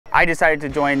I decided to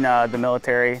join the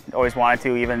military. Always wanted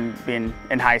to, even being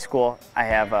in high school. I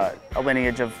have a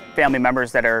lineage of family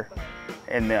members that are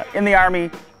in the Army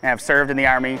and have served in the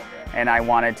Army, and I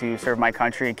wanted to serve my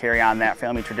country and carry on that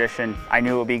family tradition. I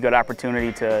knew it would be a good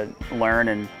opportunity to learn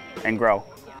and grow.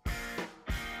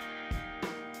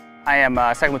 I am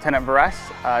Second Lieutenant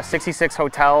Varese, 66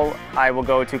 Hotel. I will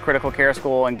go to critical care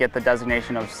school and get the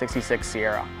designation of 66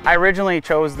 Sierra. I originally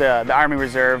chose the Army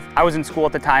Reserve. I was in school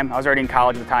at the time. I was already in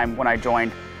college at the time when I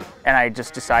joined, and I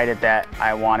just decided that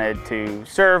I wanted to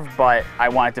serve, but I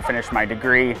wanted to finish my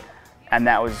degree, and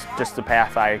that was just the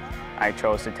path I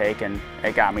chose to take, and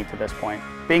it got me to this point.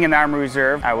 Being in the Army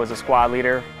Reserve, I was a squad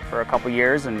leader for a couple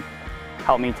years and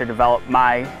helped me to develop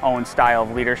my own style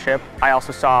of leadership. I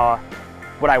also saw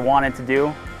what I wanted to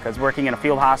do, because working in a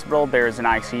field hospital, there's an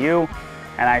ICU,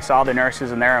 and I saw the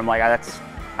nurses in there. I'm like,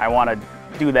 I want to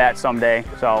do that someday.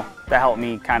 So that helped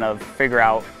me kind of figure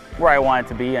out where I wanted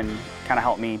to be and kind of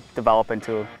helped me develop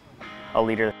into a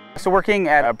leader. So working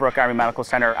at Brooke Army Medical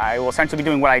Center, I will essentially be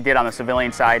doing what I did on the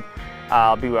civilian side.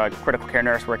 I'll be a critical care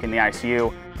nurse working in the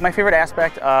ICU. My favorite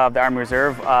aspect of the Army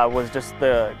Reserve was just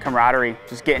the camaraderie,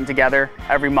 just getting together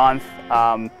every month,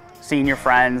 seeing your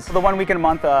friends. The 1 week in a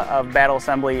month of battle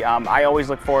assembly, I always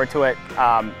look forward to it.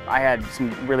 I had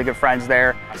some really good friends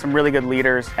there, some really good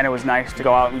leaders, and it was nice to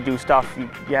go out and do stuff.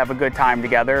 You have a good time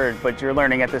together, but you're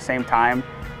learning at the same time.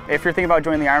 If you're thinking about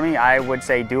joining the Army, I would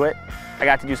say do it. I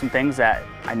got to do some things that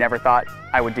I never thought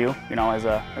I would do. You know, as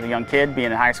a young kid,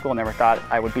 being in high school, never thought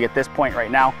I would be at this point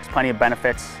right now. There's plenty of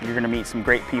benefits. You're gonna meet some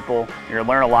great people. You're gonna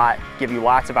learn a lot, give you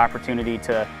lots of opportunity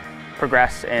to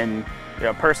progress in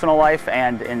your personal life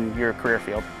and in your career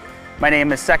field. My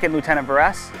name is Second Lieutenant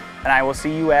Varese, and I will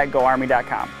see you at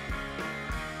GoArmy.com.